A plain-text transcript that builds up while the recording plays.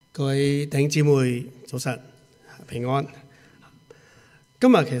各位弟兄姊妹早晨平安。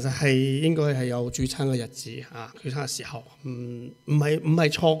今日其實係應該係有主餐嘅日子啊，主餐嘅時候，唔係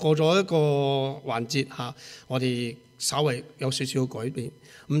錯過咗一個環節嚇，我哋稍微有少少改變。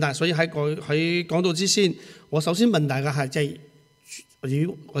咁但係所以喺講到之前，我首先問大家係即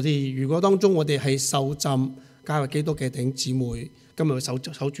係我哋如果當中我哋係受浸加入基督嘅弟兄姊妹，今日守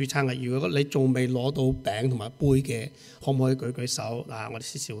主餐嘅，如果你仲未攞到餅同埋杯嘅，可唔可以舉舉手？我哋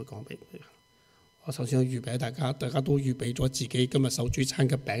時時會講俾我。首先要預備大家都預備咗自己今日守主餐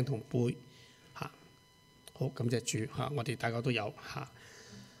嘅餅同杯嚇。好，感謝主嚇，我哋大家都有嚇。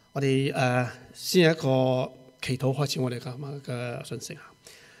我哋先有一個祈禱開始我哋嘅信息嚇。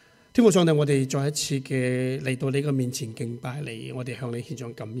天父上帝，我哋再一次嘅嚟到你嘅面前敬拜你，我哋向你獻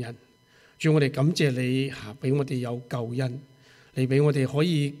上感恩。主，我哋感謝你嚇，俾我哋有救恩。你俾我哋可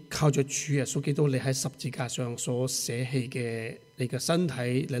以靠着主耶穌基督，你喺十字架上所捨棄嘅你嘅身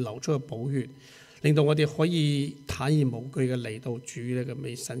體，你流出嘅寶血，令到我哋可以坦然無懼嘅嚟到主你嘅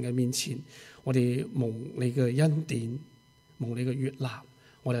美神嘅面前。我哋蒙你嘅恩典，蒙你嘅悅納，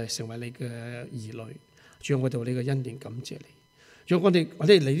我哋成為你嘅兒女。主，我哋你嘅恩典感謝你。主，我哋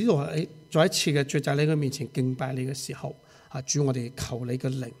嚟呢度再一次嘅聚集你嘅面前敬拜你嘅時候，主，我哋求你嘅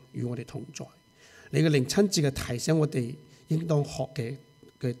靈與我哋同在，你嘅靈親自嘅提醒我哋應當學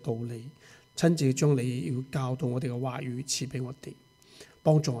嘅道理，親自將你要教導我哋嘅話語賜俾我哋，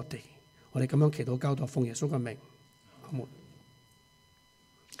幫助我哋。我哋咁樣祈禱交託奉耶穌嘅名，阿門。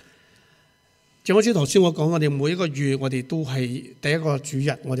正好似頭先我講，我哋每一個月我哋都係第一個主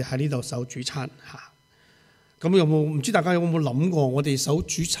日，我哋喺呢度守主餐嚇。咁唔知大家有冇諗過，我哋守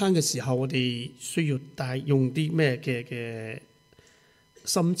主餐嘅時候，我哋需要用啲咩嘅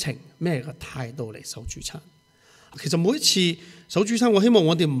心情、咩嘅態度嚟守主餐？其實每一次守主餐，我希望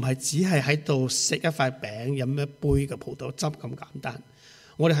我哋唔係只係喺度食一塊餅、飲一杯嘅葡萄汁咁簡單。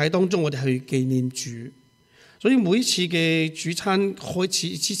我哋喺當中，我哋去紀念主。所以每一次嘅主餐開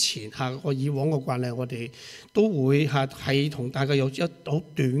始之前，我以往嘅慣例，我哋都會係同大家有一好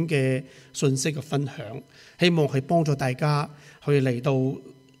短嘅信息嘅分享，希望去幫助大家去嚟到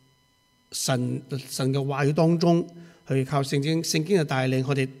神嘅話語當中，去靠聖經嘅帶領，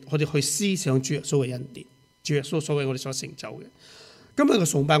我哋去思想主耶穌嘅恩典。主耶穌所為我哋所成就嘅。今日嘅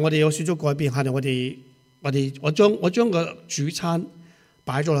崇拜我哋有少少改變下，我將個主餐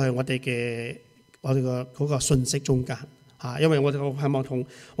擺咗落去我哋嘅嗰個信息中間嚇，因為我哋係望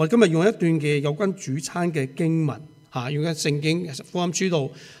我哋今日用一段嘅有關主餐嘅經文嚇，用緊聖經福音書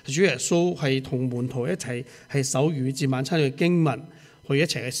度，主耶穌係同門徒一齊係守逾越節晚餐嘅經文，去一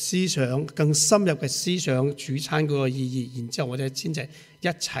齊嘅思想更深入嘅思想主餐嗰個意義，然之後我哋先至一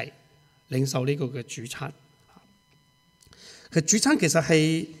齊領受呢個嘅主餐。其實主餐其實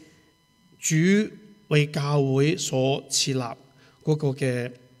係主為教會所設立嗰個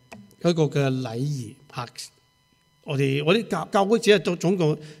嘅禮儀嚇。我哋教會只係總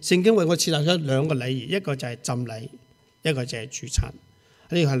共聖經為我設立咗兩個禮儀，一個就係浸禮，一個就係主餐。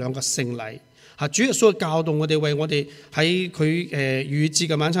呢個係兩個聖禮嚇。主耶穌教導我哋，為我哋喺佢逾越節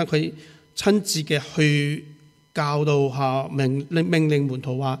嘅晚餐，佢親自嘅去教導下命令門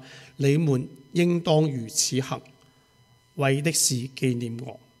徒話：你們應當如此行，為的是紀念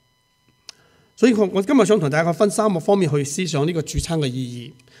我。所以我今日想同大家分三個方面去思想呢個主餐嘅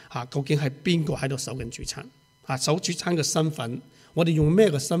意義嚇。究竟係邊個喺度守緊主餐嚇？守主餐嘅身份，我哋用咩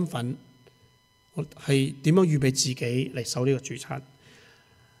嘅身份？我係點樣預備自己嚟守呢個主餐？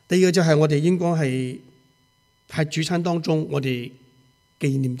第二個就係我哋應該係喺主餐當中，我哋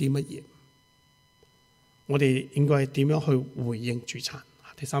紀念啲乜嘢？我哋應該係點樣去回應主餐？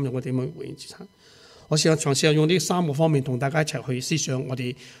第三樣我哋點樣回應主餐？我嘗試用呢三個方面同大家一齊去思想，我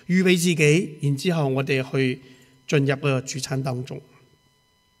哋預備自己，然之後我哋去進入個主餐當中。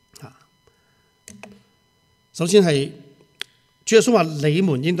首先係主耶穌話：你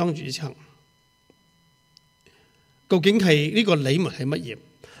們應當如此行。究竟係呢個你們係乜嘢？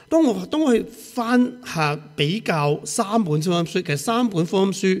當我去翻下比較三本福音書，其實三本福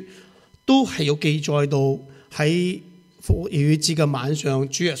音書都係有記載到喺逾越節嘅晚上，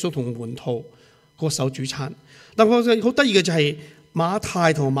主耶穌同門徒個守主餐。但我好得意嘅就係馬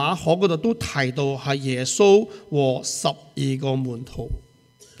太同馬可嗰度都提到係耶穌和12個門徒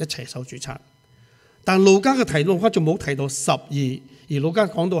一齊守主餐。但路加就冇提到12，而路加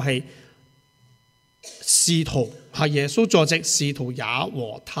講到係使徒，係耶穌坐席，使徒也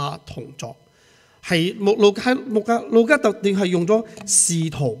和他同坐。係路加特定係用咗使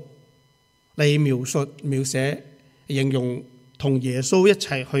徒嚟描寫形容同耶穌一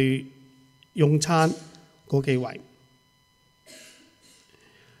齊去用餐嗰幾位。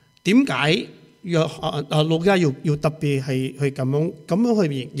點解路加要特別係去咁樣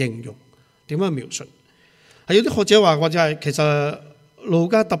去形容，點樣描述？係有啲學者話，或者係其實路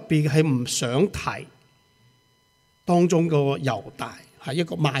加特別係唔想提當中個猶大係一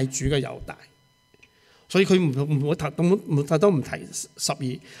個賣主嘅猶大，所以佢唔會唔提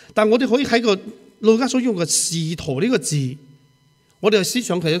12。但我哋可以喺個路加所用嘅使徒呢個字，我哋思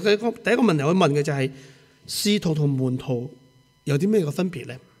想其實第一個問題我問嘅就係使徒同門徒有啲咩嘅分別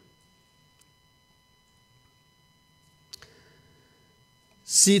咧？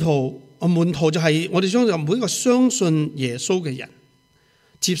使徒門徒就係我哋相信每一個相信耶穌嘅人，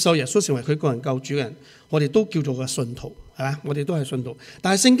接受耶穌成為佢個人救主嘅人，我哋都叫做個信徒，係咪？我哋都係信徒。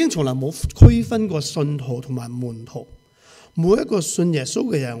但係聖經從來冇區分過信徒同埋門徒。每一個信耶穌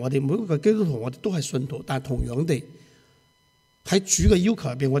嘅人，我哋每一個基督徒，我哋都係信徒。但係同樣地，喺主嘅要求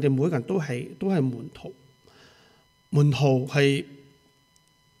入邊，我哋每一個人都係門徒。門徒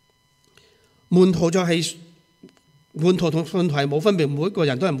就係門徒同信徒係冇分別，每一個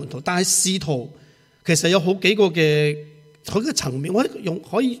人都係門徒。但係使徒其實有好幾個嘅好幾個層面，我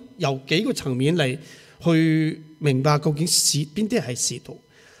可以由幾個層面嚟去明白究竟邊啲係使徒。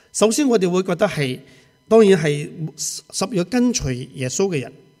首先我哋會覺得係，當然係12個跟隨耶穌嘅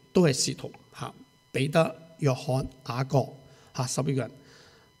人都係使徒嚇，彼得、約翰、雅各嚇12個人。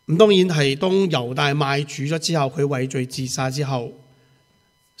咁當然係當猶大賣主咗之後，佢為罪自殺之後，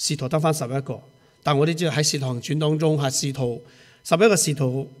使徒得返11個。但我哋知道喺使徒行傳當中嚇，使徒11個使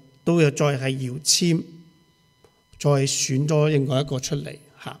徒都要再係搖籤，再選咗另外一個出嚟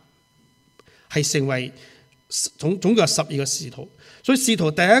嚇，係成為總共有12個使徒。所以使徒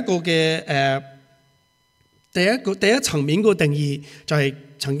第一個嘅第一層面個定義就係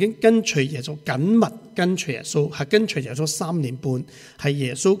曾經跟隨耶穌，緊密跟隨耶穌，係跟隨耶穌3年半，係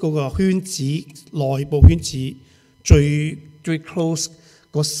耶穌嗰個圈子內部圈子最 close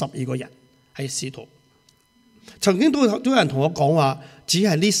嗰12個人係使徒。曾經都有人同我講話，只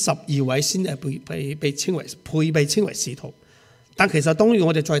係呢12位先係被稱為使徒。但其實當然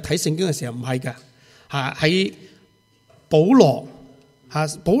我哋再睇聖經嘅時候唔係㗎嚇，喺保羅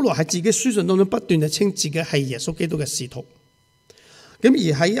喺自己書信當中不斷地稱自己係耶穌基督嘅使徒。咁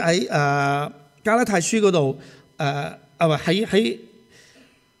而喺加拉太書嗰度喺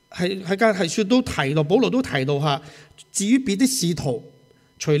加拉太書都提到，保羅都提到嚇。至於別的使徒，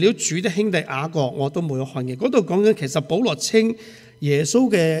除了主的兄弟雅各，我都沒有看見。嗰度講緊其實保羅稱主耶穌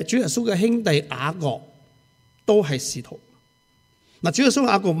嘅兄弟雅各都係使徒。嗱，主耶穌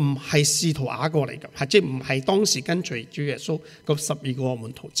雅各唔係使徒雅各嚟㗎，係即係唔係當時跟隨主耶穌嗰12個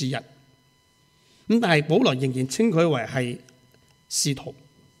門徒之一。咁但係保羅仍然稱佢為係使徒。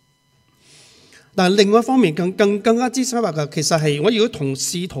但係另外一方面更加之深入嘅，其實係我如果同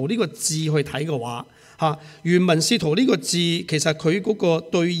使徒呢個字去睇嘅話，原文使徒呢個字其實佢嗰個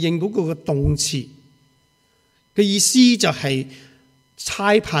對應嗰個動詞嘅意思就係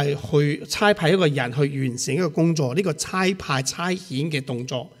差派一個人去完成一個工作。呢個差派差遣嘅動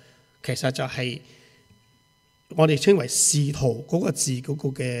作其實就係我哋稱為使徒嗰個字嗰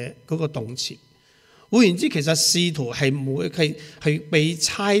個動詞。換言之，其實使徒係被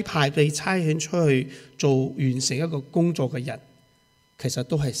差派被差遣出去做完成一個工作嘅人，其實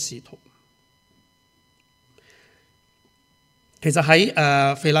都係使徒。其實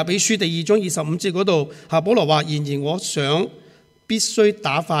喺腓立比書第2章25節嗰度，保羅話：然而我想必須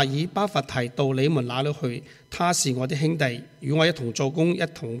打發以巴弗提到你們那裏去，他是我的兄弟，與我一同做工，一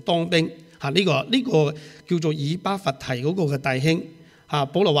同當兵。呢個叫做以巴弗提嗰個嘅弟兄。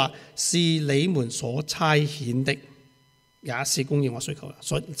保羅話：是你們所差遣的，也是供應我需求啦。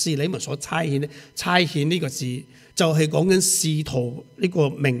是你們所差遣的，差遣呢個字就係講緊使徒呢個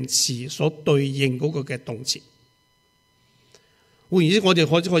名詞所對應嗰個嘅動詞。換言之，我哋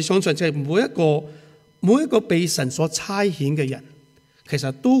可以相信，即係每一個被神所差遣嘅人，其實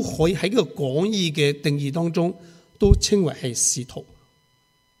都可以喺呢個廣義嘅定義當中，都稱為係使徒。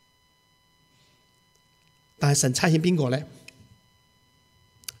但係神差遣邊個咧？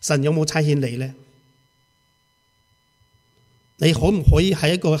神有冇差遣你咧？你可唔可以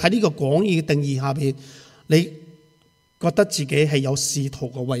喺呢個廣義嘅定義下邊，你覺得自己係有使徒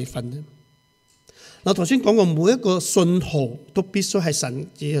嘅位份咧？嗱，頭先講過，每一個信徒都必須係神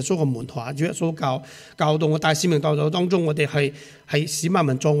耶穌嘅門徒啊！主耶穌教導我大使命教導當中，我哋係使萬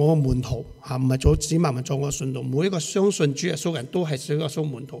民作我嘅門徒嚇，唔係做使萬民作我嘅信徒。每一個相信主耶穌嘅人都係主耶穌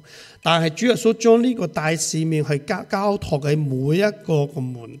門徒，但係主耶穌將呢個大使命去交託喺每一個嘅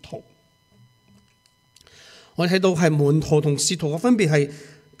門徒。我哋睇到係門徒同使徒嘅分別係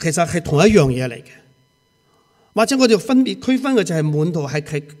其實係同一樣嘢嚟嘅。或者我哋分別區分嘅就係門徒係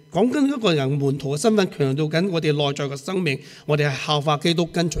講緊一個人門徒嘅身份，強調緊我哋內在嘅生命，我哋係效法基督，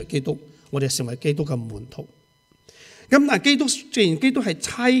跟隨基督，我哋成為基督嘅門徒。咁但係既然基督係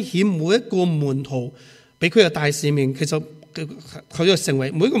差遣每一個門徒俾佢嘅大使命，其實佢就成為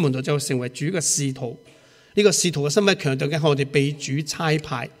每一個門徒就成為主嘅使徒。呢個使徒嘅身份強調嘅係我哋被主差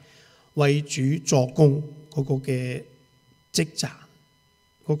派為主作工嗰個嘅職責，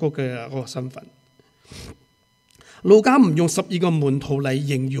嗰個身份。路加唔用12個門徒嚟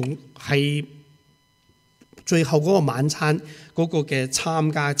形容係最後嗰個晚餐嗰個嘅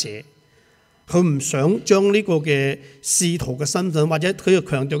參加者，佢唔想將呢個嘅使徒嘅身份，或者佢又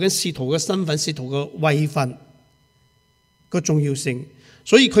強調緊使徒嘅身份、使徒嘅位份個重要性，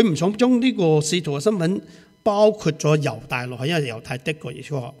所以佢唔想將呢個使徒嘅身份包括咗猶大落去，因為猶大的確亦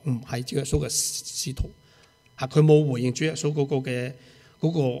都話唔係主耶穌嘅使徒，佢冇回應主耶穌嗰個嘅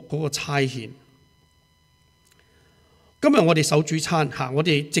嗰個差遣。今日我哋守主餐，我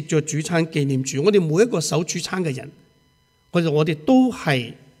哋藉着主餐紀念主。我哋每一個守主餐嘅人，我哋都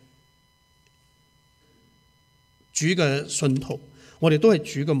係主嘅信徒，我哋都係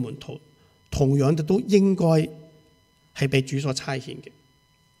主嘅門徒，同樣嘅都應該係被主所差遣嘅。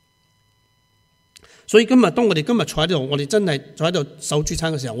所以當我哋今日坐喺度，我哋真係坐喺度守主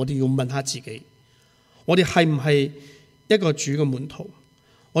餐嘅時候，我哋要問下自己，我哋係唔係一個主嘅門徒？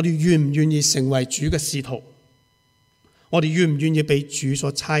我哋願唔願意成為主嘅使徒？我哋願唔願意被主所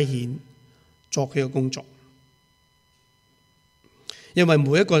差遣作佢嘅工作？因為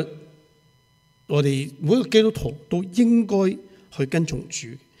我哋每一個基督徒都應該去跟從主，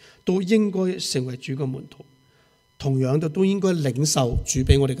都應該成為主嘅門徒，同樣都應該領受主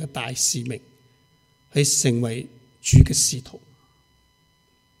俾我哋嘅大使命，去成為主嘅使徒。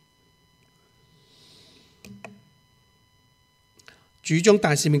主將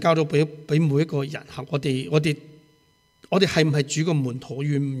大使命交到俾每一個人，我哋係唔係主嘅門徒？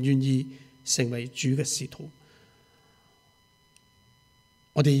願唔願意成為主嘅使徒？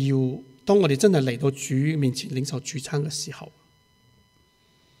當我哋真係嚟到主面前領受主餐嘅時候，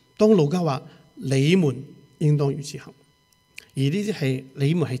當路加話你們應當如此行，而呢啲係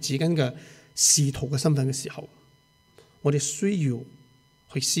你們係指緊嘅使徒嘅身份嘅時候，我哋需要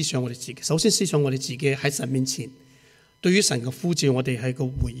去思想我哋自己。首先思想我哋自己喺神面前，對於神嘅呼召，我哋係個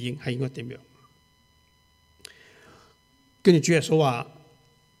回應係應該點樣？跟住主耶穌話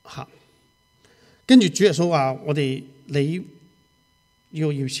你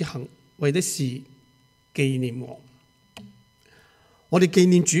要如此行，為的是紀念我。我哋紀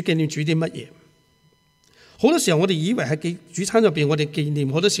念主啲乜嘢？好多時候我哋以為喺主餐入邊，我哋紀念，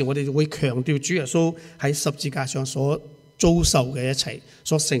好多時我哋會強調主耶穌喺十字架上所遭受嘅一切，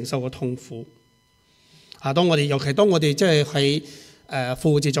所承受嘅痛苦。尤其當我哋即係喺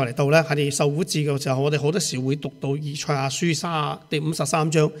復活節再嚟到咧，喺受苦節嘅時候，我哋好多時會讀到以賽亞書第53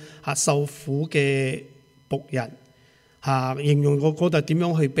章受苦嘅僕人形容嗰度點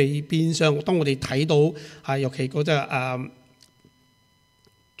樣去被鞭傷。當我哋睇到尤其嗰隻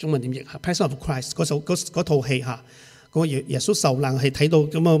中文點譯Passion of Christ 嗰套戲嗰耶穌受難係睇到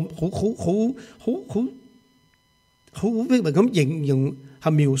咁好咁形容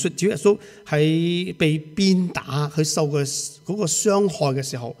描述主耶穌喺被鞭打佢受嘅嗰個傷害嘅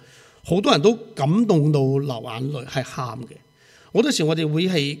時候，好多人都感動到流眼淚，係喊嘅。好多時我哋會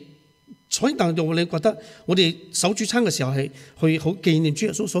係，所以但係我哋覺得我哋守主餐嘅時候係去好紀念主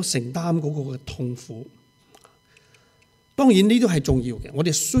耶穌所承擔嗰個嘅痛苦。當然呢都係重要嘅，我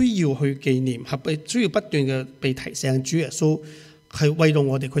哋需要去紀念，需要不斷嘅被提醒主耶穌係為到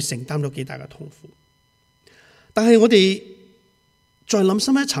我哋佢承擔咗幾大嘅痛苦。但係我哋再諗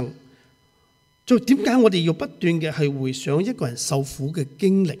深一層，就點解我哋要不斷嘅係回想一個人受苦嘅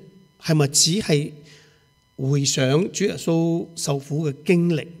經歷？係咪只係回想主耶穌受苦嘅經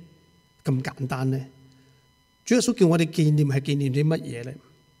歷咁簡單呢？主耶穌叫我哋紀念係紀念啲乜嘢呢？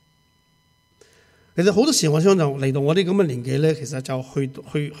其實好多時我想就嚟到我啲咁嘅年紀咧，其實就去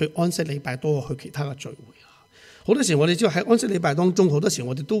安息禮拜多過去其他嘅聚會。好多時我哋知道喺安息禮拜當中，好多時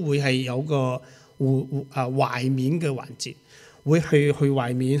我哋都會係有個懷緬嘅環節，會去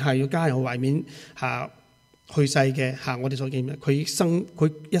懷緬係要家人去懷緬去世嘅我哋所見嘅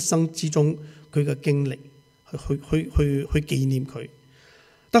佢一生之中佢嘅經歷，去紀念佢。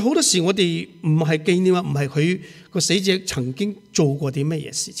但好多時我哋唔係紀念唔係佢個死者曾經做過啲乜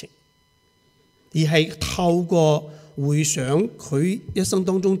嘢事情，而係透過回想佢一生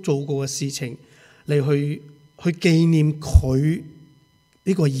當中做過嘅事情嚟去紀念佢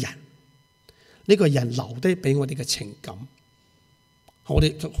呢個人，呢個人留低俾我哋嘅情感，我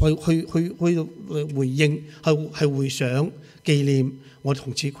哋去回應，係回想紀念我哋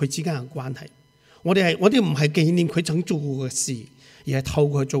同佢之間嘅關係。我哋唔係紀念佢曾做過嘅事，而係透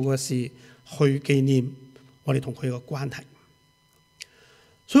過佢做過嘅事去紀念我哋同佢嘅關係。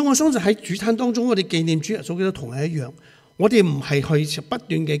所以我相信喺主餐當中，我哋紀念主耶穌基督同係一樣，我哋唔係去不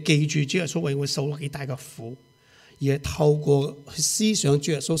斷嘅記住主耶穌為我受咗幾大嘅苦，而係透過去思想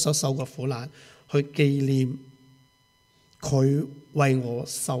主耶穌所受嘅苦難，去紀念佢為我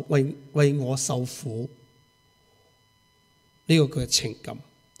受苦呢個佢嘅情感，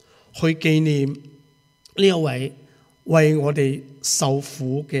去紀念呢一位為我哋受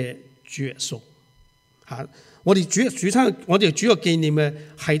苦嘅主耶穌。我哋主餐，我哋主要紀念嘅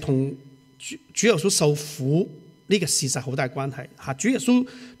係同主耶穌受苦呢個事實好大關係。主耶穌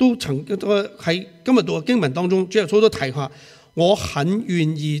都曾喺今日讀嘅經文當中，主耶穌都提下，我很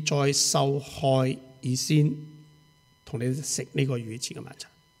願意在受害以先同你食呢個逾越節嘅晚餐。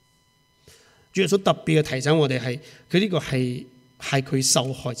主耶穌特別嘅提醒我哋係，佢呢個係佢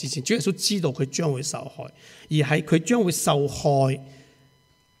受害之前，主耶穌知道佢將會受害，而喺佢將會受害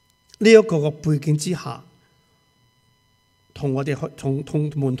呢一個嘅背景之下，同我哋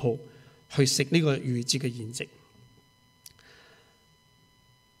同門徒去食呢個逾越節嘅筵席。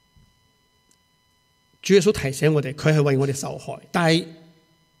主耶穌提醒我哋，佢係為我哋受害，但係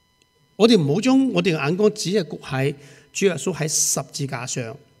我哋唔好將我哋嘅眼光只係局喺主耶穌喺十字架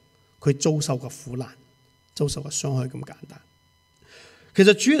上佢遭受嘅苦難、遭受嘅傷害咁簡單。其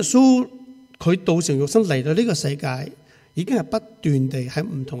實主耶穌佢道成肉身嚟到呢個世界，已經係不斷地喺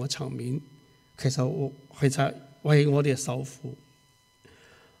唔同嘅層面，其實為我哋受苦。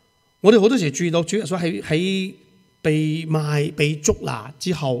我哋好多時注意到主耶穌喺被賣、被捉拿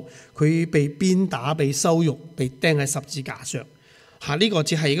之後，佢被鞭打、被羞辱、被釘喺十字架上。呢個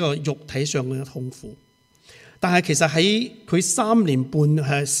只係一個肉體上嘅痛苦。但係其實喺佢3年半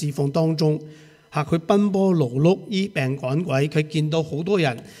嘅侍奉當中，佢奔波勞碌、醫病趕鬼，佢見到好多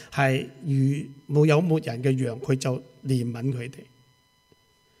人係如冇人嘅羊，佢就憐憫佢哋。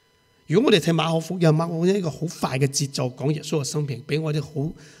如果我哋睇馬可福音，馬可福音一個好快嘅節奏講耶穌嘅生平，俾我哋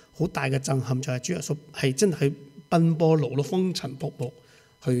好大嘅震撼，就係主耶穌係真係奔波勞碌、風塵僕僕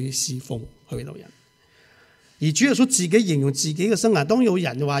去侍奉去到人。而主耶穌自己形容自己嘅生涯，當有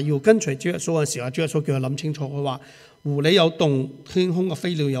人話要跟隨主耶穌嘅時候，主耶穌叫佢諗清楚，佢話狐狸有洞，天空嘅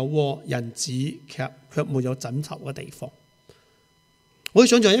飛鳥有窩，人子卻沒有枕頭嘅地方。我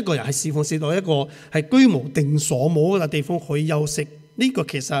想象一個人係侍奉到一個係居無定所冇嘅地方去休息，呢個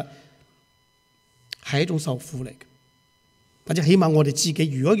其實係一種受苦嚟嘅。或者起碼我哋自己，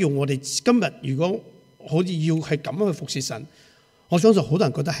如果要我哋今日如果好似要係咁樣去服侍神，我相信好多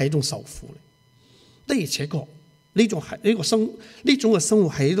人覺得係一種受苦嚟。的而且確，呢種嘅生活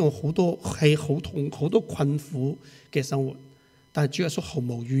係一種好多係好痛、好多困苦嘅生活。但係主耶穌毫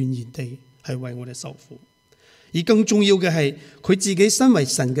無怨言地係為我哋受苦。而更重要嘅係，佢自己身為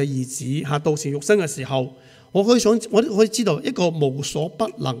神嘅兒子，道成肉身嘅時候，我可以知道一個無所不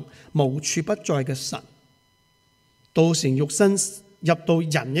能、無處不在嘅神，道成肉身入到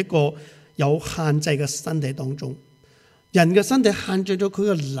人一個有限制嘅身體當中。人嘅身體限制咗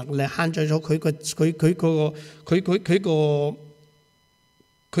佢嘅能力，限制咗佢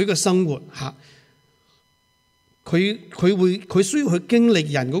嘅生活嚇。佢需要去經歷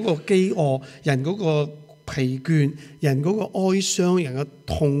人嗰個飢餓、人嗰個疲倦、人嗰個哀傷、人嘅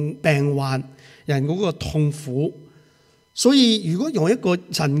病患、人嗰個痛苦。所以如果用一個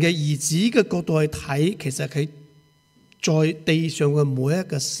神嘅兒子嘅角度去睇，其實佢在地上嘅每一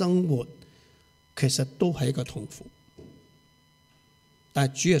個生活，其實都係一個痛苦。但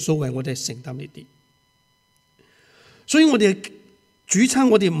係主耶穌為我哋承擔呢啲，所以我哋主餐，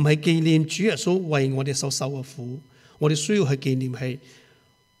我哋唔係紀念主耶穌為我哋所受嘅苦，我哋需要去紀念係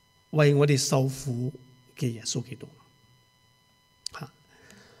為我哋受苦嘅耶穌基督。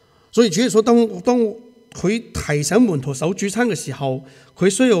所以主耶穌當佢提醒門徒守主餐嘅時候，佢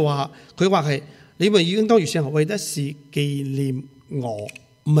需要話，佢話係你們已經當如此行，為的是紀念我，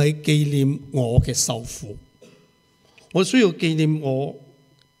唔係紀念我嘅受苦。我需要紀念我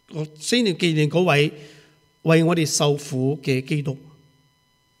先要紀念嗰位為我哋受苦嘅基督，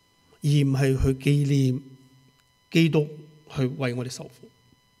而唔係去紀念基督去為我哋受苦，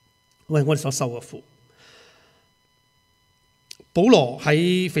為我哋所受嘅苦。保羅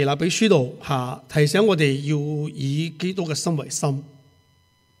喺腓立比書度提醒我哋要以基督嘅心為心。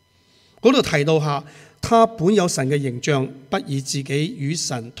嗰度提到他本有神嘅形象，不以自己與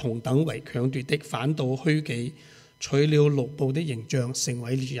神同等為強奪的，反倒虛己，取了奴僕的形象，成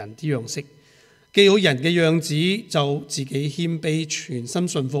為人的樣式。既有人嘅樣子，就自己謙卑，全心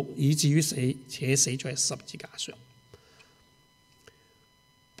信服，以至於死，且死在十字架上。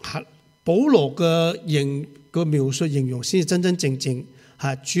保羅嘅描述形容先至真真正正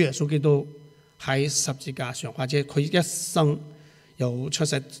主耶穌基督喺十字架上，或者佢一生由出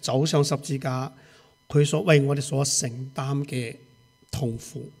世走上十字架，佢所為我哋所承擔嘅痛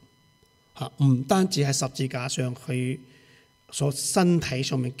苦唔單止喺十字架上佢所身體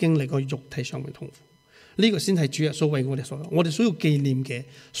上面經歷個肉體上面痛苦，呢個先係主耶穌為我哋所有。我哋需要紀念嘅，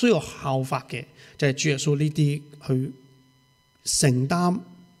需要效法嘅，就係主耶穌呢啲去承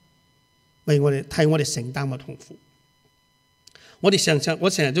為我哋替我哋承擔嘅痛苦。我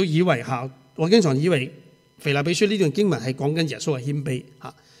成日都以為我經常以為腓立比書呢段經文係講緊耶穌嘅謙卑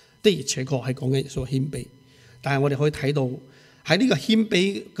的而且確係講緊耶穌嘅謙卑。但係我哋可以睇到喺呢個謙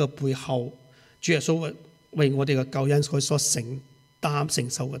卑嘅背後，主耶穌為我哋嘅救恩佢所承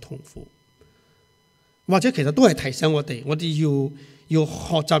受嘅痛苦，或者其實都係提醒我哋要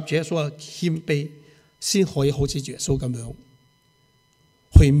學習主耶穌嘅謙卑，先可以好似主耶穌咁樣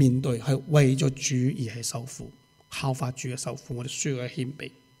去面對，係為咗主而係受苦，效法主嘅受苦。我哋需要嘅謙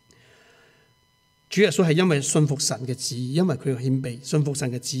卑。主耶穌係因為信服神嘅旨意，因為佢嘅謙卑，信服神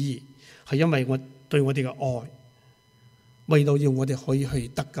嘅旨意，係因為對我哋嘅愛，為到要我哋可以去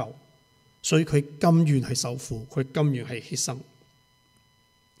得救，所以佢甘願去受苦，佢甘願去犧牲。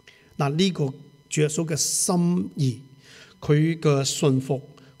呢個主耶穌嘅心意，佢嘅信服，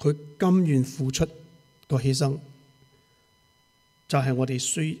佢甘願付出個犧牲，就係我哋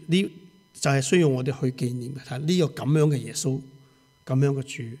需要我哋去紀念嘅。呢個咁樣嘅耶穌，咁樣嘅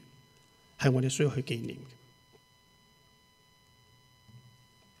主，係我哋需要去紀念嘅。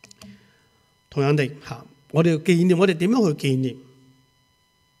同樣地，我哋要紀念，我哋點樣去紀念？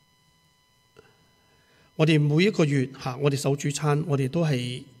我哋每一個月我哋守主餐，我哋都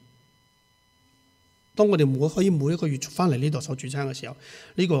係當我哋可以每一個月翻嚟呢度守主餐嘅時候，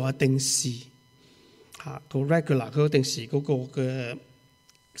呢個係定時個 regular 嗰個定時嗰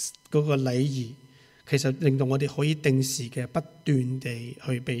個禮儀，其實令到我哋可以定時嘅不斷地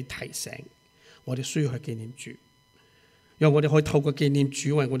去被提醒，我哋需要去紀念主，讓我哋可以透過紀念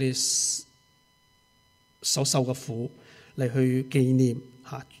主為我哋所受嘅苦嚟去紀念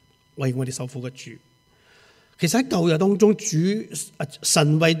為我哋受苦嘅主。其實喺舊約當中，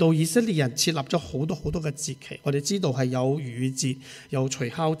神為到以色列人設立咗好多好多嘅節期。我哋知道係有逾越節、有除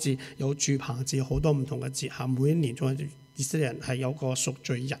酵節、有住棚節，好多唔同嘅節。每一年仲有以色列人係有個贖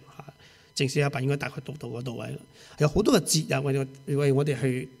罪日。正式一版應該大概讀到嗰度位啦。有好多嘅節日為我哋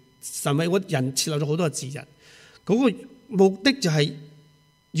去，神為我人設立咗好多嘅節日。嗰個目的就係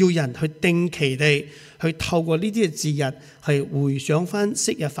要人去定期地去透過呢啲嘅節日，係回想翻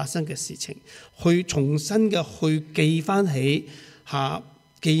昔日發生嘅事情，去重新嘅去記翻起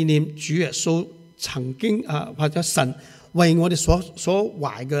紀念主耶穌曾經或者神為我哋所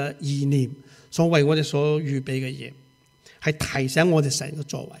懷嘅意念，所為我哋所預備嘅嘢，係提醒我哋神嘅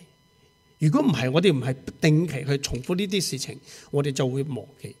作為。如果唔係，我哋唔係定期去重複呢啲事情，我哋就會忘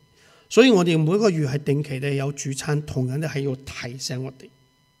記。所以我哋每個月係定期地有主餐，同樣都係要提醒我哋。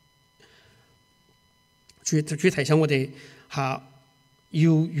主提醒我哋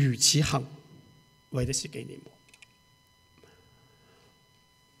要如此行，為的是紀念我。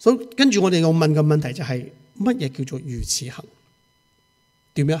所以跟住我哋要問嘅問題就係乜嘢叫做如此行？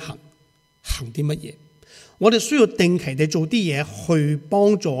點樣行？行啲乜嘢？我哋需要定期地做啲嘢去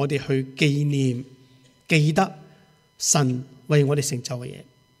幫助我哋去紀念、記得神為我哋成就嘅嘢，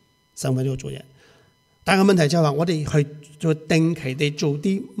神為咗做嘢。但係個問題就係話，我哋去做定期地做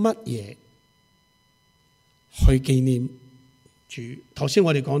啲乜嘢去紀念主？頭先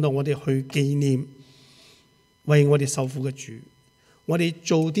我哋講到，我哋去紀念為我哋受苦嘅主，我哋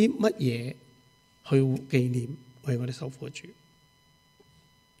做啲乜嘢去紀念為我哋受苦嘅主？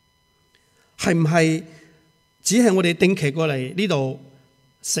係唔係只係我哋定期過嚟呢度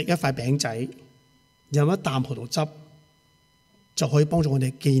食一塊餅仔，飲一啖葡萄汁，就可以幫助我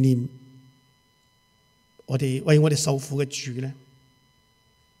哋紀念我哋為我哋受苦嘅主咧？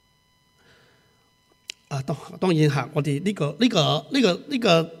當然我哋呢個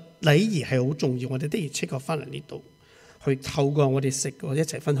禮儀係好重要，我哋的而且確翻嚟呢度，去透過我哋食一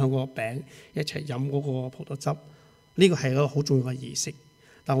齊分享嗰個餅，一齊飲嗰個葡萄汁，呢個係一個好重要嘅儀式。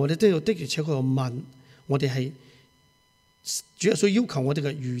但我哋都要的而且確問，我哋係主耶穌要求我哋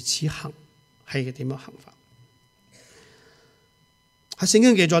嘅如此行係點樣行法？喺聖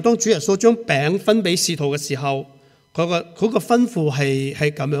經記載，當主耶穌將餅分俾使徒嘅時候，嗰個吩咐係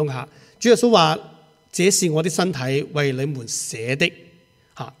咁樣吓。主耶穌話：這是我的身體，為你們捨的。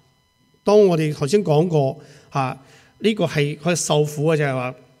當我哋頭先講過呢個係佢受苦嘅，就係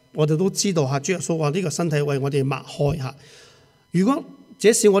話我哋都知道主耶穌話呢個身體為我哋擘開。如果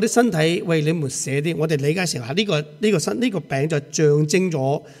這是我的身體為你們捨的，我哋理解成呢個餅就象徵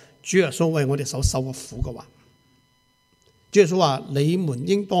咗主耶穌為我哋所受嘅苦嘅話。主耶穌話：你們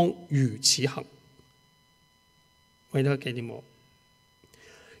應當如此行，為咗紀念我。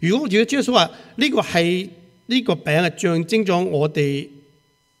如果主耶穌話呢個係呢個餅係象徵咗我哋，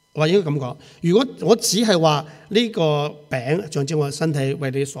或應該咁講。如果我只係話呢個餅象徵我嘅身體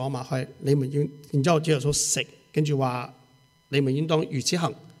為你所擘開，你們應，然之後主耶穌食，跟住話你們應當如此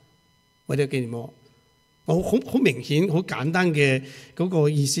行，為咗紀念我。我好明顯、好簡單嘅嗰個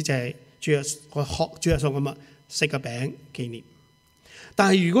意思就係主耶穌咁啊，食個餅紀念。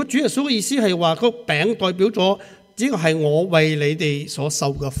但係如果主耶穌嘅意思係話個餅代表咗呢個係我為你哋所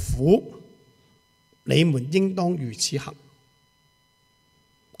受嘅苦，你們應當如此行。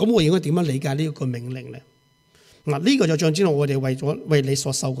咁我應該點樣理解呢一個命令呢？嗱，呢個就象徵到我哋為你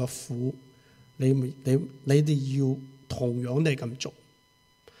所受嘅苦，你哋要同樣地咁做。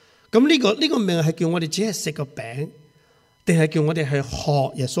咁呢個命令係叫我哋只係食個餅，定係叫我哋係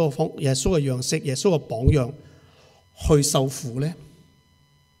學耶穌嘅樣式、耶穌嘅榜樣去受苦呢？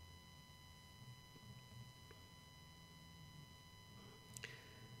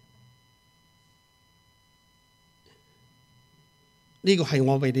呢個係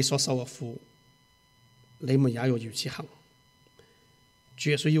我為你所受嘅苦，你們也要如此行。主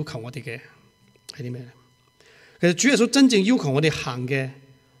耶穌要求我哋嘅係啲咩呢？其實主耶穌真正要求我哋行嘅，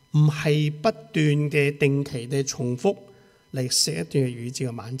唔係不斷嘅定期嘅重複嚟食一段嘅逾越節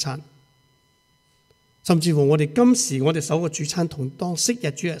嘅晚餐，甚至乎我哋今時我哋守嘅主餐同當昔日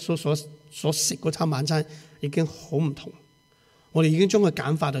主耶穌所食嗰餐晚餐已經好唔同。我哋已經將佢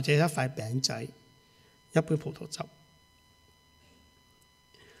簡化到只係一塊餅仔、一杯葡萄汁。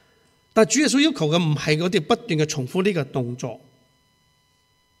但主耶穌要求嘅唔係我哋不斷嘅重複呢個動作，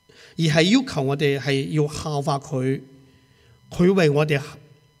而係要求我哋係要效法佢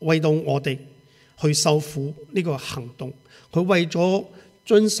為到我哋去受苦呢個行動，佢為咗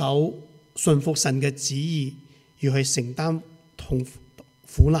遵守順服神嘅旨意而去承擔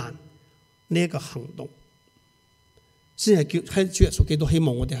苦難呢一個行動，先係叫主耶穌基督希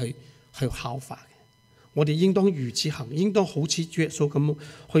望我哋去效法嘅。我哋應當如此行，應當好似主耶穌咁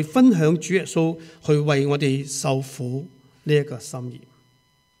去分享主耶穌去為我哋受苦呢一個心意。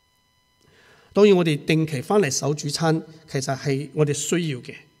當然我哋定期翻嚟守主餐，其實係我哋需要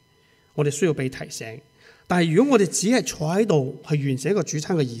嘅，我哋需要被提醒。但係如果我哋只係坐喺度去完成一個主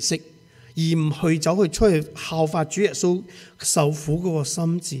餐嘅儀式，而唔去走去出去效法主耶穌受苦嗰個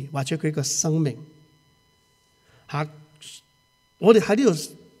心志或者佢個生命，我哋喺呢度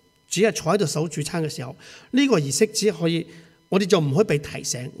只係坐喺度守主餐嘅時候，呢個儀式只可以，我哋就唔可以被提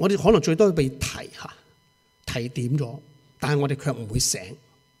醒，我哋可能最多被提點咗，但係我哋卻唔會醒。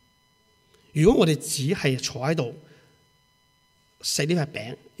如果我哋只係坐喺度食呢塊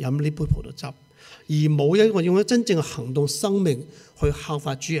餅、飲呢杯葡萄汁，而冇一個用咗真正嘅行動生命去效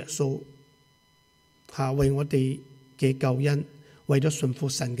法主耶穌，為我哋嘅救恩，為咗順服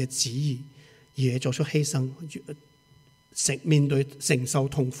神嘅旨意而做出犧牲，面對承受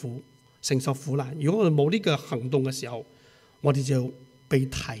痛苦、承受苦難。如果我哋冇呢個行動嘅時候，我哋就被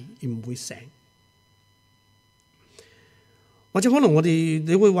提而唔會醒。或者可能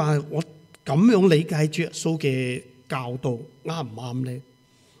你會話，我咁樣理解主耶穌嘅教導啱唔啱呢？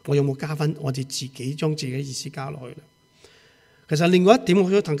我有冇加分？我哋自己將自己嘅意思加落去咧。其實另外一點，我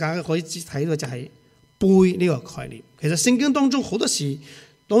想同大家可以睇到就係杯呢個概念。其實聖經當中好多時，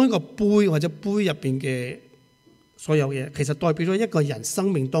當一個杯或者杯入邊嘅所有嘢，其實代表咗一個人生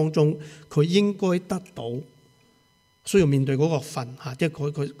命當中佢應該得到、需要面對嗰個份嚇，即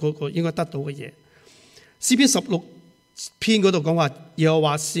係佢個應該得到嘅嘢。詩篇16篇嗰度講話，耶和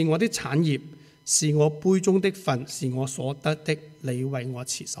華是我的產業，是我杯中的份，是我所得的，你為我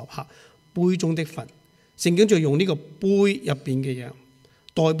持守。下杯中的份，聖經就用呢個杯入邊嘅嘢，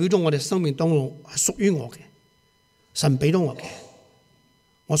代表咗我哋生命當中係屬於我嘅，神俾到我嘅，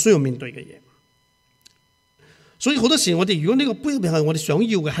我需要面對嘅嘢。所以好多時我哋如果呢個杯入邊係我哋想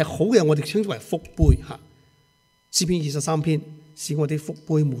要嘅，係好嘅，我哋稱之為福杯嚇。詩篇23篇，使我啲福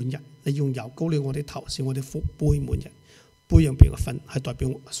杯滿溢，你用油膏了我啲頭，使我啲福杯滿溢。杯入邊嘅份係代表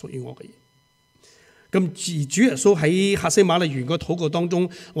屬於我嘅嘢。咁而主耶穌喺客西馬尼園個禱告當中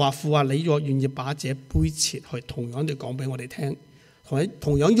話，父啊，你若願意把這杯撤去，同樣地講俾我哋聽，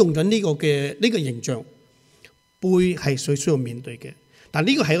同樣用緊呢個形象，杯係最需要面對嘅。但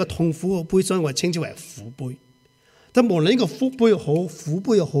呢個係一個痛苦嘅杯，所以我哋稱之為苦杯。但無論呢個福杯又好，苦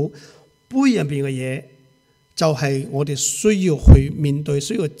杯又好，杯入邊嘅嘢就係我哋需要去面對，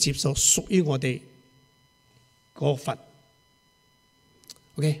需要接受屬於我哋嗰份。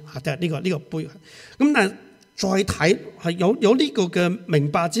OK， 就係呢個杯。咁但係再睇係有呢個嘅明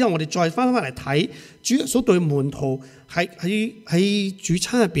白之後，我哋再翻嚟睇主耶穌對門徒喺主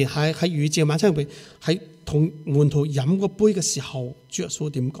餐入邊，喺逾越節晚餐入邊，喺同門徒飲個杯嘅時候，主耶穌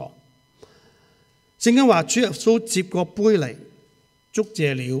點講？聖經話主耶穌接過杯嚟，祝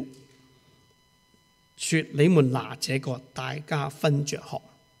謝了，說你們拿這個大家分着喝。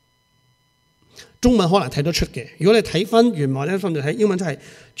中文可能睇得出嘅，如果你睇翻原文咧，分別睇英文就係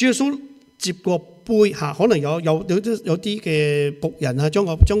主耶穌接個杯嚇，可能有啲嘅僕人啊，將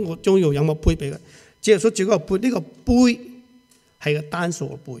要飲個杯俾佢。主耶穌接個杯，呢個杯係個單數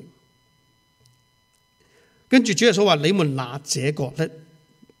嘅杯。跟住主耶穌話：你們拿這個咧，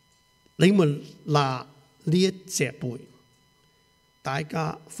你們拿呢一隻杯，大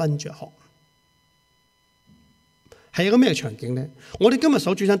家分着喝。係一個咩場景咧？我哋今日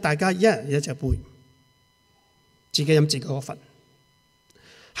守主餐，大家一人一隻杯，自己飲自己嗰份。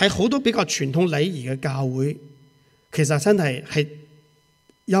係好多比較傳統禮儀嘅教會，其實真係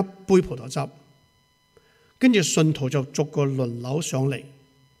一杯葡萄汁，跟住信徒就逐個輪流上嚟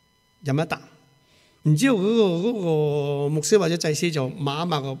飲一啖。然之後嗰個牧師或者祭司就抹一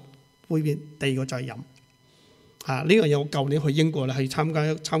抹個杯邊，第二個再飲。呢樣嘢我舊年去英國咧，係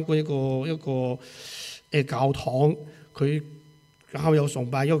參觀一個教堂，佢教友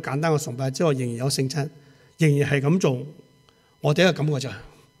崇拜，一個簡單嘅崇拜之後，仍然有聖餐，仍然係咁做。我第一個感覺就係，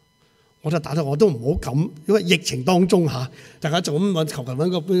我就打咗我都唔好咁，因為疫情當中大家就咁求其揾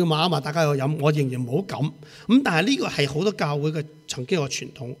個杯抹一抹，大家又飲，我仍然唔好咁。咁但係呢個係好多教會嘅曾經嘅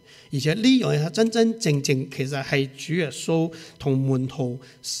傳統，而且呢樣嘢係真真正正其實係主耶穌同門徒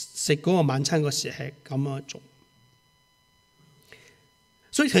食嗰個晚餐嗰時係咁樣做。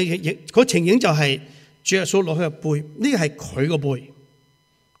所以個情形就係主耶穌攞起個杯，呢個係佢個杯，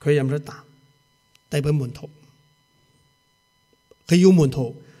佢飲咗啖，遞俾門徒。佢要門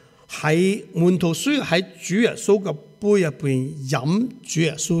徒需要喺主耶穌嘅杯入邊飲主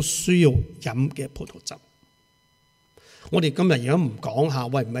耶穌需要飲嘅葡萄汁。我哋今日而家唔講下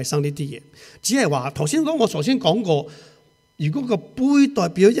衛唔衛生呢啲嘢，只係話頭先我首先講過，如果個杯代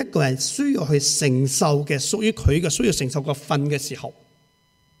表一個人需要去承受嘅屬於佢嘅需要承受嘅份嘅時候，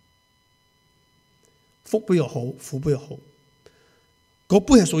福杯又好，苦杯又好，嗰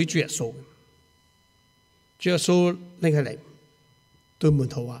杯係屬於主耶穌嘅。主耶穌拎起嚟，對門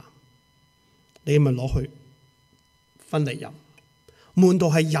徒話：你咪攞去分嚟飲。門徒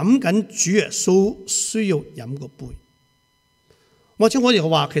係飲緊主耶穌需要飲個杯，或者我哋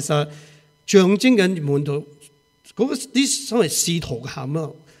話其實象徵緊門徒嗰啲所謂使徒嘅喊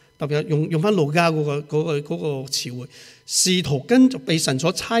咯，特別用翻路加嗰個詞彙，使徒跟被神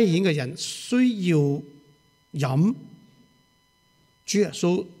所差遣嘅人需要飲主耶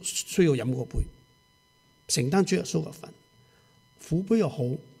穌需要飲個杯，承擔主耶穌嘅份。苦杯又好，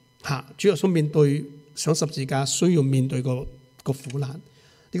主耶穌面對上十字架需要面對個苦難，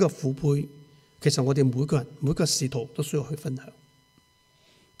呢個苦杯其實我哋每個人每個使徒都需要去分享。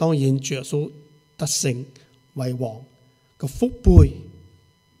當然主耶穌得勝為王個福杯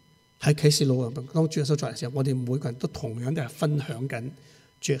喺啟示錄入邊，當主耶穌在嘅時候，我哋每個人都同樣都係分享緊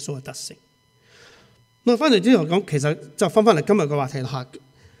主耶穌嘅得勝。咁翻嚟之後講，其實就翻嚟今日嘅話題下，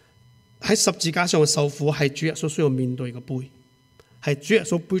喺十字架上嘅受苦係主耶穌需要面對嘅杯，係主耶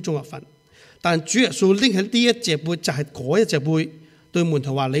穌杯中嘅份。但主耶穌拎起呢一隻杯，就係嗰一隻杯，對門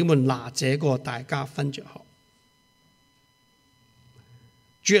徒話：你們拿這個大家分着喝。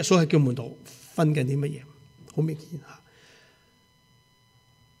主耶穌係叫門徒分緊啲乜嘢？好明顯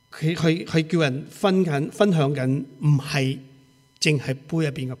嚇，佢叫人分享緊，唔係淨係杯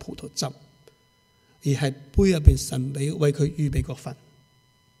入邊嘅葡萄汁，而係杯入邊神為佢預備個份。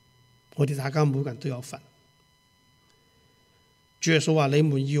我哋大家每個人都有份。主耶穌話：你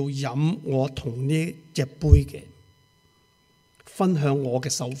們要飲我同呢隻杯嘅，分享我嘅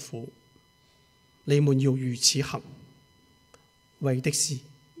受苦。你們要如此行，為的是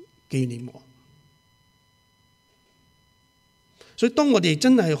紀念我。所以當我哋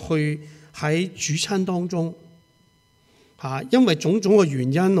真係去喺主餐當中，因為種種嘅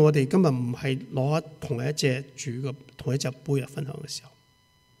原因，我哋今日唔係攞同一隻主嘅同一隻杯嚟分享嘅時候，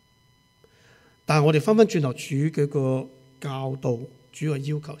但係我哋翻翻轉頭主嘅個教導，主嘅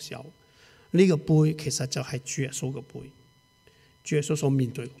要求嘅時候，呢個杯其實就係主耶穌嘅杯，主耶穌所面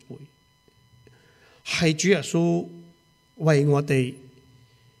對嘅杯，係主耶穌為我哋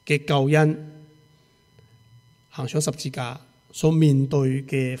嘅救恩行上十字架所面對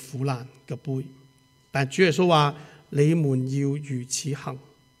嘅苦難嘅杯。但主耶穌話：你們要如此行，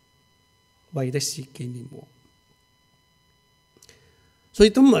為的是紀念我。所以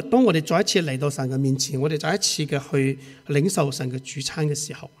今日當我哋再一次嚟到神嘅面前，我哋再一次嘅去領受神嘅主餐嘅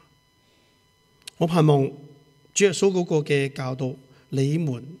時候，我盼望主耶穌嗰個嘅教導，你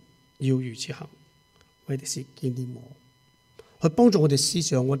們要如此行，為的是紀念我，去幫助我哋思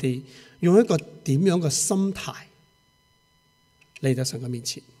想，我哋用一個點樣嘅心態嚟到神嘅面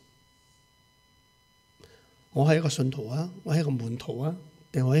前。我係一個信徒啊，我係一個門徒啊，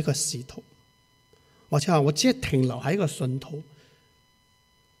定我係一個使徒？或者話我只係停留喺一個信徒，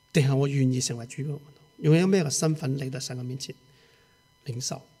定係我願意成為主嘅門徒，用一咩嘅身份嚟到神嘅面前領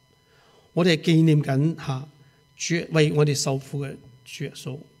受？我哋係紀念緊主為我哋受苦嘅主耶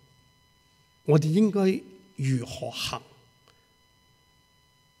穌，我哋應該如何行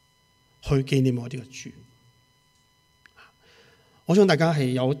去紀念我哋嘅主？我想大家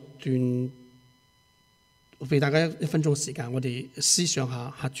係有段俾大家一分鐘時間，我哋思想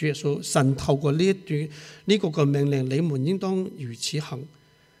下主耶穌，神透過呢一段呢個嘅命令，你們應當如此行，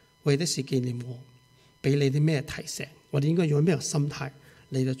為的是紀念我，俾你啲咩提醒？我哋應該用咩心態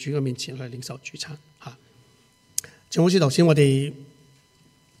嚟到主嘅面前去領受主餐？就好似頭先我哋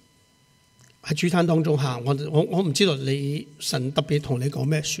喺主餐當中我唔知道你神特別同你講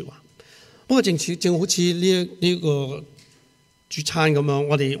咩說話，不過正好似呢個主餐咁樣，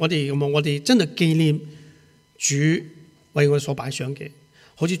我哋真係紀念主為我所擺上嘅，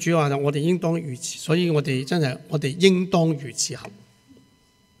好似主話我哋應當如此，所以我哋應當如此行，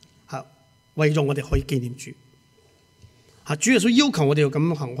為咗我哋可以紀念主。主耶穌要求我哋要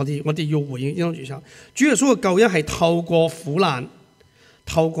咁行，我哋要回應應當如此行。主耶穌嘅救恩係透過苦難，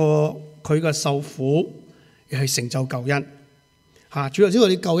透過佢嘅受苦而係成就救恩。主耶穌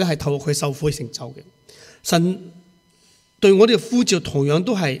嘅救恩係透過佢受苦而成就嘅。神對我哋嘅呼召同樣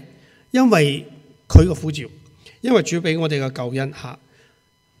都係因為佢嘅呼召，因為主俾我哋嘅救恩。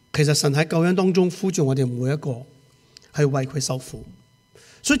其實神喺救恩當中呼召我哋每一個係為佢受苦，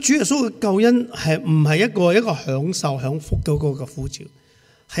所以主耶穌嘅救恩係唔係一個享受享福嗰個嘅呼召，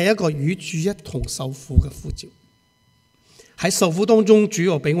係一個與主一同受苦嘅呼召。喺受苦當中，主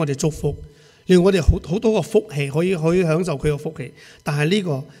又俾我哋祝福，令我哋好多個福氣可以享受佢嘅福氣。但係呢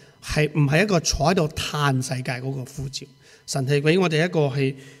個係唔係一個坐喺度嘆世界嗰個呼召？神係俾我哋一個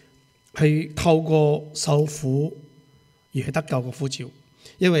係透過受苦而係得救嘅呼召，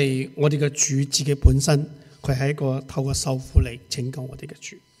因為我哋嘅主自己本身佢係一個透過受苦嚟拯救我哋嘅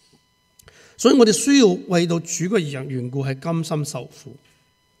主，所以我哋需要為到主嘅緣故係甘心受苦。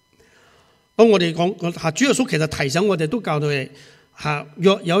當我哋講主耶穌其實提醒我哋，都教導你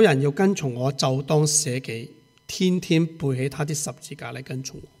若有人要跟從我，就當捨己，天天背起他的十字架嚟跟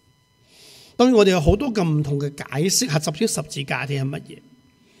從我。當然我哋有好多咁唔同嘅解釋，十字架啲係乜嘢？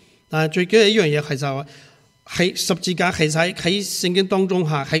但係最緊要一樣嘢係就係十字架，其實喺聖經當中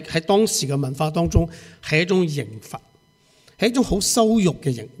喺當時嘅文化當中係一種刑罰，係一種好羞辱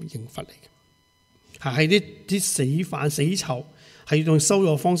嘅刑罰嚟嘅。係啲死犯死囚係用羞辱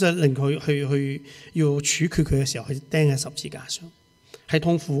嘅方式令佢去要處決佢嘅時候，去釘喺十字架上，係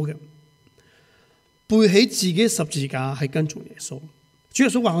痛苦嘅。背起自己十字架係跟從耶穌。主耶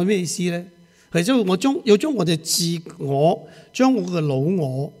穌話佢咩意思咧？係即係我要將我哋自我，將我嘅老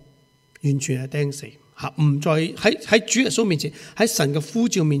我完全係釘死，唔再喺主耶穌面前，喺神嘅呼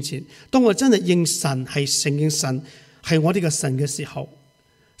召面前。當我真係認神係承認神係我哋嘅神嘅時候，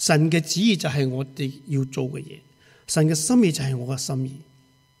神嘅旨意就係我哋要做嘅嘢，神嘅心意就係我嘅心意，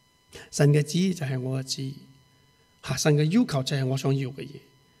神嘅旨意就係我嘅旨意，神嘅要求就係我想要嘅嘢，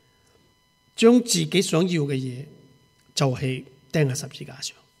將自己想要嘅嘢就係釘喺十字架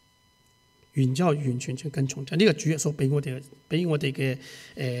上。然之後完全跟從，就呢個主耶穌俾我哋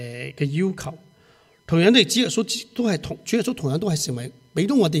嘅要求。同樣地，主耶穌都係成為俾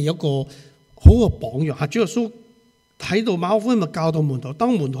到我哋一個好嘅榜樣。主耶穌喺度馬可福音咪教導門徒，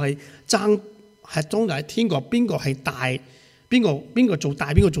當門徒係爭喺天國邊個係大，邊個做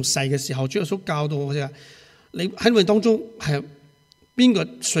大，邊個做細嘅時候，主耶穌教導我哋話：你喺我哋當中係邊個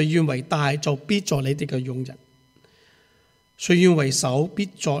誰願為大，就必作你哋嘅用人。誰願為首，必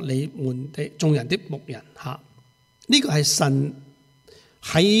作你們的眾人的牧人。呢個係神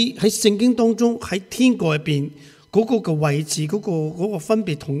喺聖經當中喺天國入邊嗰個嘅位置，嗰個分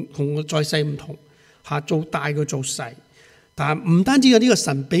別同在世唔同。做大嘅做細，但係唔單止有呢個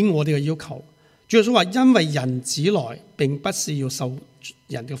神俾我哋嘅要求。主耶穌話：因為人子來，並不是要受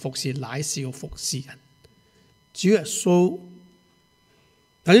人嘅服侍，乃是要服侍人。主耶穌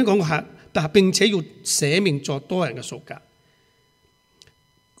頭先講過下，但係並且要捨命作多人嘅贖價。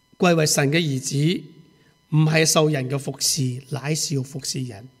貴為神嘅兒子，唔係受人嘅服侍，乃是要服侍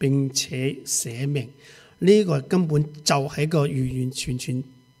人，並且捨命。呢個根本就係一個完完全全、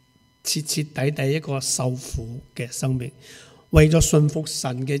徹徹底底一個受苦嘅生命，為咗信服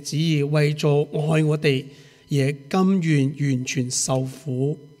神嘅旨意，為咗愛我哋而甘願完全受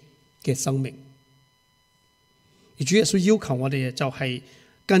苦嘅生命。而主耶穌要求我哋嘅就係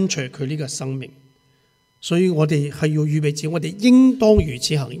跟隨佢呢個生命。所以我哋係要預備自己，我哋應當如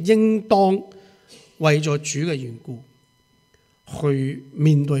此行，應當為咗主嘅緣故去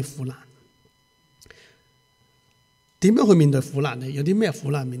面對苦難。點樣去面對苦難呢？有啲咩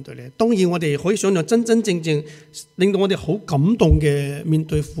苦難面對呢？當然我哋可以想象真真正正令到我哋好感動嘅面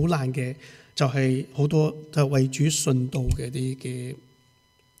對苦難嘅，就係好多就係為主殉道嘅啲嘅，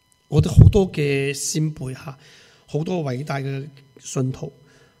我哋好多嘅先輩嚇，好多偉大嘅信徒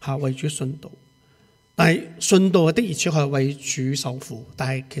嚇為主殉道。但係殉道的而且確係為主受苦，但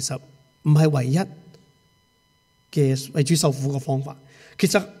係其實唔係唯一嘅為主受苦嘅方法。其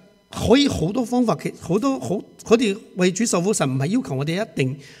實可以好多方法，好多佢哋為主受苦，神唔係要求我哋一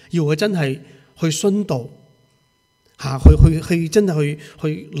定要佢真係去殉道嚇，去真係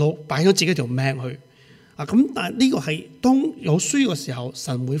去攞擺咗自己條命去啊！咁但係呢個係當有需要嘅時候，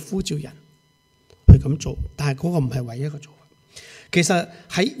神會呼召人去咁做，但係嗰個唔係唯一嘅做法。其實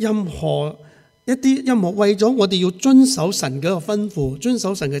喺任何為咗我哋要遵守神嘅吩咐，遵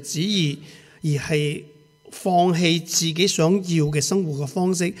守神嘅旨意，而係放棄自己想要嘅生活嘅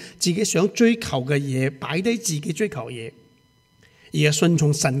方式，自己想追求嘅嘢，擺低自己追求嘅嘢，而係順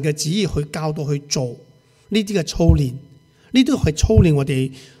從神嘅旨意去教導去做呢啲嘅操練，呢啲係操練我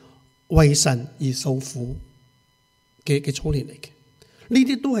哋為神而受苦嘅操練嚟嘅。呢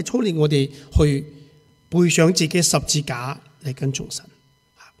啲都係操練我哋去背上自己十字架嚟跟從神。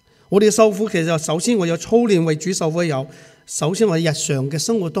我哋受苦其實首先我有操練為主受苦，首先我喺日常嘅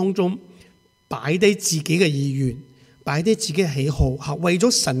生活當中擺低自己嘅意願，擺低自己嘅喜好，為咗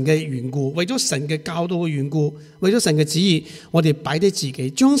神嘅緣故，為咗神嘅教導嘅緣故，為咗神嘅旨意，我哋擺低自己，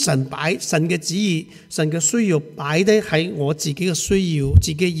將神嘅旨意、神嘅需要擺低喺我自己嘅需要、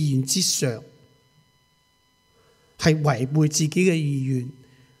自己嘅意願之上，係違背自己嘅意願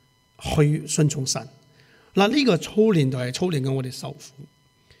去順從神。嗱，呢個操練就係操練緊我哋受苦。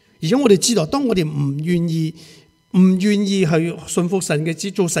而且我哋知道，當我哋唔願意去順服神嘅旨，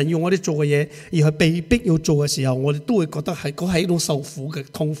做神要我哋做嘅嘢，而係被逼要做嘅時候，我哋都會覺得係一種受苦嘅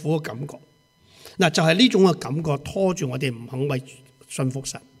痛苦嘅感覺。嗱，就係呢種嘅感覺拖住我哋唔肯為順服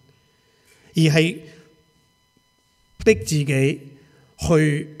神，而係逼自己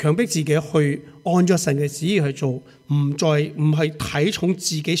強迫自己去按照神嘅旨意去做，唔係睇重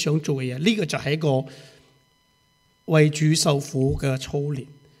自己想做嘅嘢。呢個就係一個為主受苦嘅操練。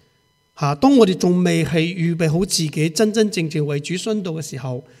當我哋仲未係預備好自己真真正正為主殉道嘅時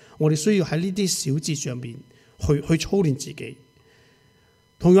候，我哋需要喺呢啲小節上面去操練自己。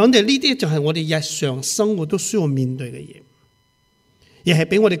同樣地，呢啲就係我哋日常生活都需要面對嘅嘢，亦係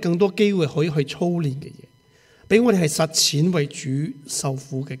俾我哋更多機會可以去操練嘅嘢，俾我哋係實踐為主受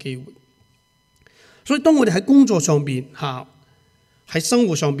苦嘅機會。所以當我哋喺工作上邊喺生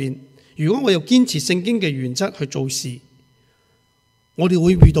活上邊，如果我要堅持聖經嘅原則去做事，我哋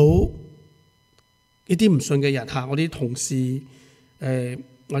會遇到一啲唔信嘅人，我哋啲同事，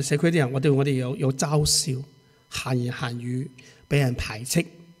我哋社區啲人，我哋有嘲笑、閒言閒語，俾人排斥，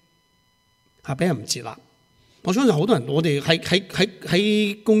俾人唔接納。我相信好多人，我哋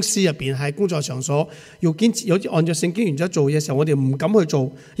喺公司入邊，喺工作場所要堅持，有啲按照聖經原則做嘢嘅時候，我哋唔敢去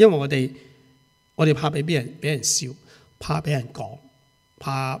做，因為我哋怕俾人笑，怕俾人講，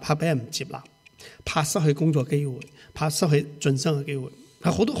怕俾人唔接納，怕失去工作機會，怕失去晉升嘅機會，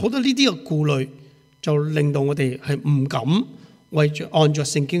係好多呢啲嘅顧慮，就令到我哋係唔敢按照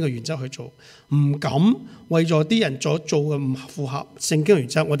聖經嘅原則去做，唔敢為咗啲人所做嘅唔符合聖經嘅原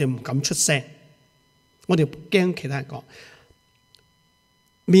則，我哋唔敢出聲，我哋驚其他人講，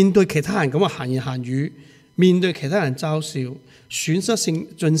面對其他人咁嘅閒言閒語，面對其他人嘲笑，損失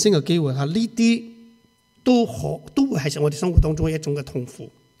晉升嘅機會，呢啲都會係我哋生活當中一種嘅痛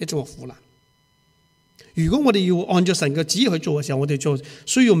苦，一種嘅苦難。如果我哋要按照神嘅旨意去做嘅時候，我哋就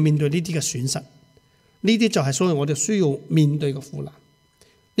需要面對呢啲嘅損失，呢啲就係所以我哋需要面對嘅苦難。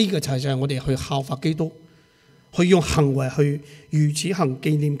呢個就係我哋去效法基督，去用行為去如此行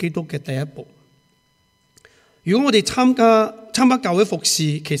紀念基督嘅第一步。如果我哋參加教會服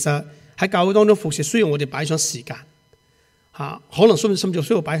侍，其實喺教會當中服侍需要我哋擺上時間，可能甚至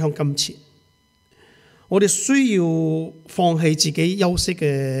需要擺上金錢。我哋需要放棄自己休息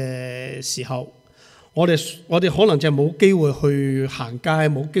嘅時候。我哋可能就冇機會去行街，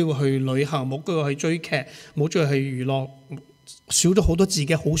冇機會去旅行，冇機會去追劇，冇機會去娛樂，少咗好多自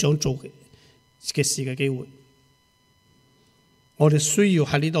己好想做嘅事嘅機會。我哋需要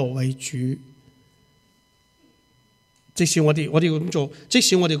喺呢度為主，即使我哋要咁做，即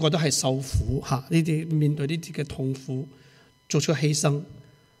使我哋覺得係受苦呢啲面對呢啲嘅痛苦，做出犧牲，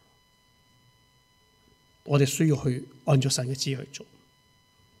我哋需要去按照神嘅旨意去做。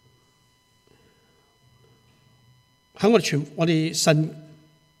喺我哋神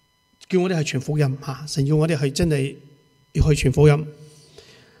叫我哋係傳福音，神要我哋係真係要去傳福音。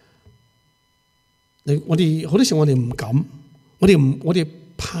我哋好多時我哋唔敢，我哋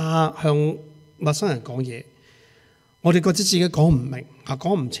怕向陌生人講嘢，我哋覺得自己講唔明，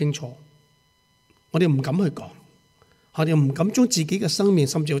講唔清楚，我哋唔敢去講，我哋唔敢將自己嘅生命，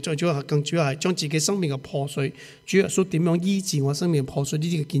甚至最主要係更主要係將自己生命嘅破碎，主耶穌點樣醫治我生命破碎呢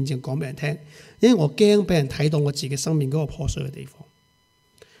啲嘅見證講俾人聽，因為我驚俾人睇到我自己生命嗰個破碎嘅地方。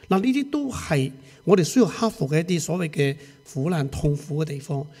嗱，呢啲都係我哋需要克服嘅一啲所謂嘅苦難痛苦嘅地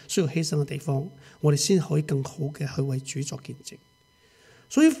方，需要犧牲嘅地方，我哋先可以更好嘅去為主作見證。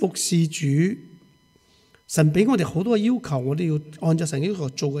所以服侍主，神俾我哋好多嘅要求，我哋要按照神要求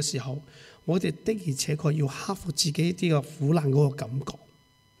做嘅時候，我哋的而且確要克服自己一啲嘅苦難嗰個感覺。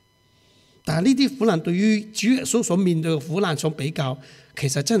但係呢啲苦難對於主耶穌所面對嘅苦難相比較，其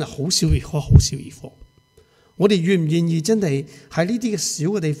實真係好少而可，好少而可。我哋願唔願意真係喺呢啲嘅小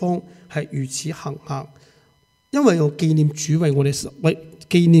嘅地方係如此行客？因為要紀念主為我哋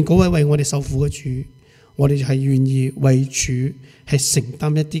紀念嗰位為我哋受苦嘅主，我哋係願意為主係承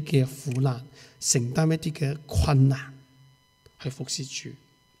擔一啲嘅苦難，承擔一啲嘅困難，去服侍主。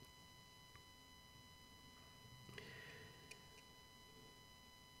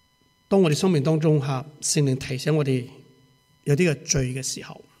當我哋生命當中聖靈提醒我哋有啲嘅罪嘅時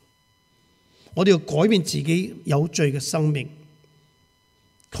候，我哋要改變自己有罪嘅生命，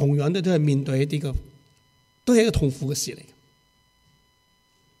同樣都係面對一啲嘅，都係一個痛苦嘅事嚟。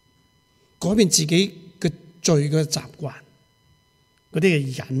改變自己嘅罪嘅習慣，嗰啲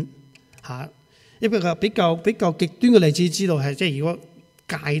嘅癮一個比較極端嘅例子，知道係即係如果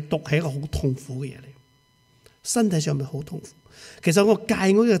戒毒係一個好痛苦嘅嘢嚟，身體上面好痛苦。其實我戒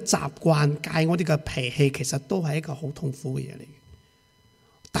我嘅習慣，戒我哋嘅脾氣，其實都係一個好痛苦嘅嘢嚟。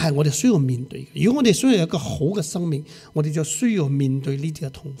但係我哋需要面對嘅。如果我哋需要有一個好嘅生命，我哋就需要面對呢啲嘅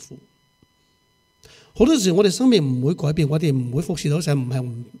痛苦。好多時我哋生命唔會改變，我哋唔會服侍到神，唔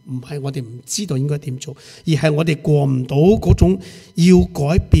係我哋唔知道應該點做，而係我哋過唔到嗰種要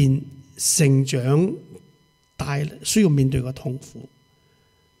改變、成長、需要面對嘅痛苦。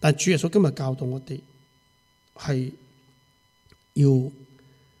但主耶穌今日教導我哋係要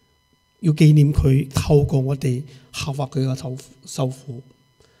紀念佢，透過我哋效法佢嘅受苦，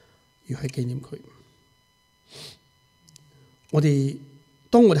要去紀念佢。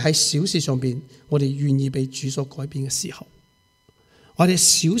當我哋喺小事上邊，我哋願意被主所改變嘅時候，我哋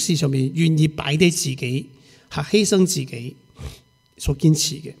小事上面願意擺低自己，犧牲自己所堅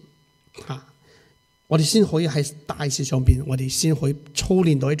持嘅，我哋先可以喺大事上邊，我哋先可以操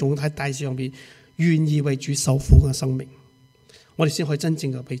練到一種喺大事上邊願意為主受苦嘅生命，我哋先可以真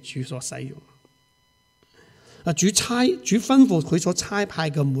正嘅被主所使用。主吩咐佢所差派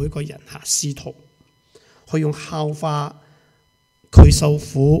嘅每一個人使徒，去用效法佢受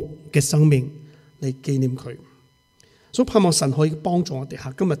苦嘅生命嚟紀念佢。所以盼望神可以幫助我哋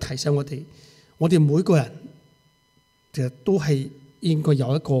今日提醒我哋每個人其實都係應該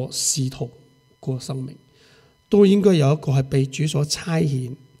有一個使徒個生命，都應該有一個係被主所差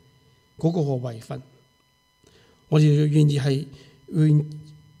遣嗰個位份。我哋要願意係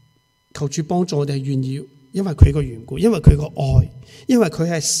求主幫助我哋，係願意因為佢個緣故，因為佢個愛，因為佢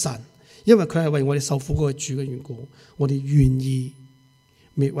係神，因為佢係為我哋受苦嗰個主嘅緣故，我哋願意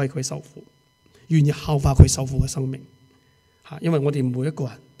為佢受苦，願意效法佢受苦嘅生命。因為我哋每一個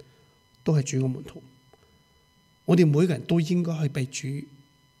人都係主嘅門徒，我哋每一個人都應該係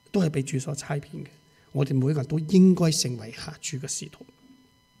被主所差遣嘅，我哋每一個人都應該成為主嘅使徒。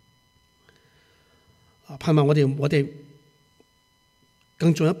盼望我哋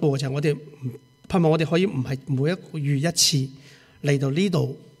更進一步嘅就係我哋盼望我哋可以唔係每一個月一次嚟到呢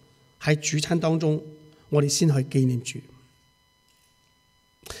度喺主餐當中，我哋先去紀念主。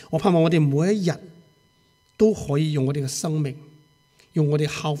我盼望我哋每一日都可以用我哋嘅生命，用我哋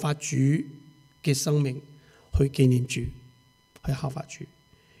效法主嘅生命去紀念主，去效法主，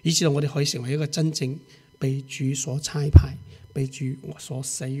以至到我哋可以成為一個真正被主所差派、被主所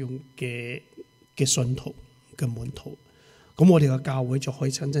使用嘅信徒嘅門徒。咁我哋嘅教會就可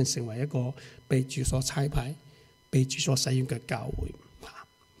以真正成為一個被主所差派、被主所使用嘅教會。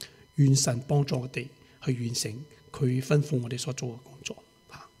願神幫助我哋去完成佢吩咐我哋所做嘅工作。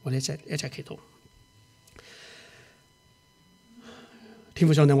我哋一齊祈禱。天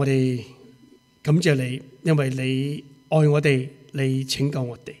父上帝，我哋感謝你，因為你愛我哋，你拯救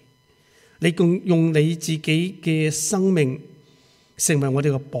我哋，你共用你自己嘅生命成為我哋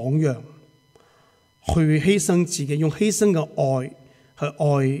嘅榜樣，去犧牲自己，用犧牲嘅愛去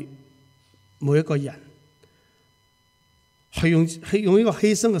愛每一個人，去用呢個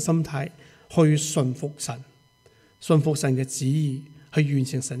犧牲嘅心態去順服神嘅旨意，去完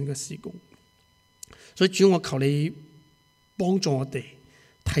成神嘅事工。所以主，我求你幫助我哋，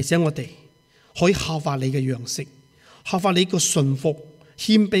提醒我哋可以效法你嘅樣式，效法你個順服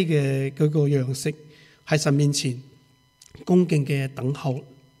謙卑嘅嗰個樣式，喺神面前恭敬嘅等候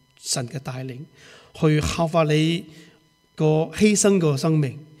神嘅帶領，去效法你個犧牲個生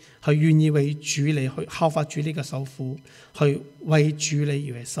命，去願意為主你去效法主呢個受苦，去為主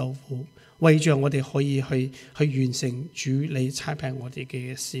你而去受苦，為着我哋可以去完成主你差派我哋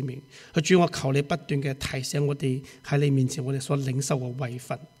嘅使命。主，我求你不斷嘅提醒我哋喺你面前我哋所領受嘅位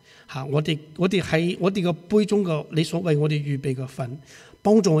份。我哋喺我哋個杯中嘅你所為我哋預備嘅份，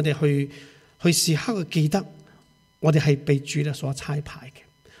幫助我哋去時刻嘅記得，我哋係被主你所差派嘅，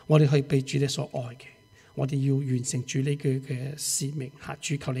我哋係被主你所愛嘅，我哋要完成主呢句嘅使命。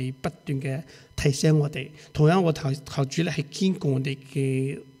主，求你不斷嘅提醒我哋，同樣我求主咧係堅固我哋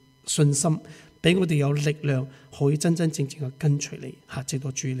嘅信心，俾我哋有力量可以真真正正嘅跟隨你，直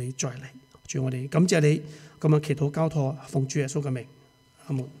到主你再嚟。主，我哋感謝你咁樣祈禱交託，奉主耶穌嘅名，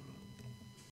阿門。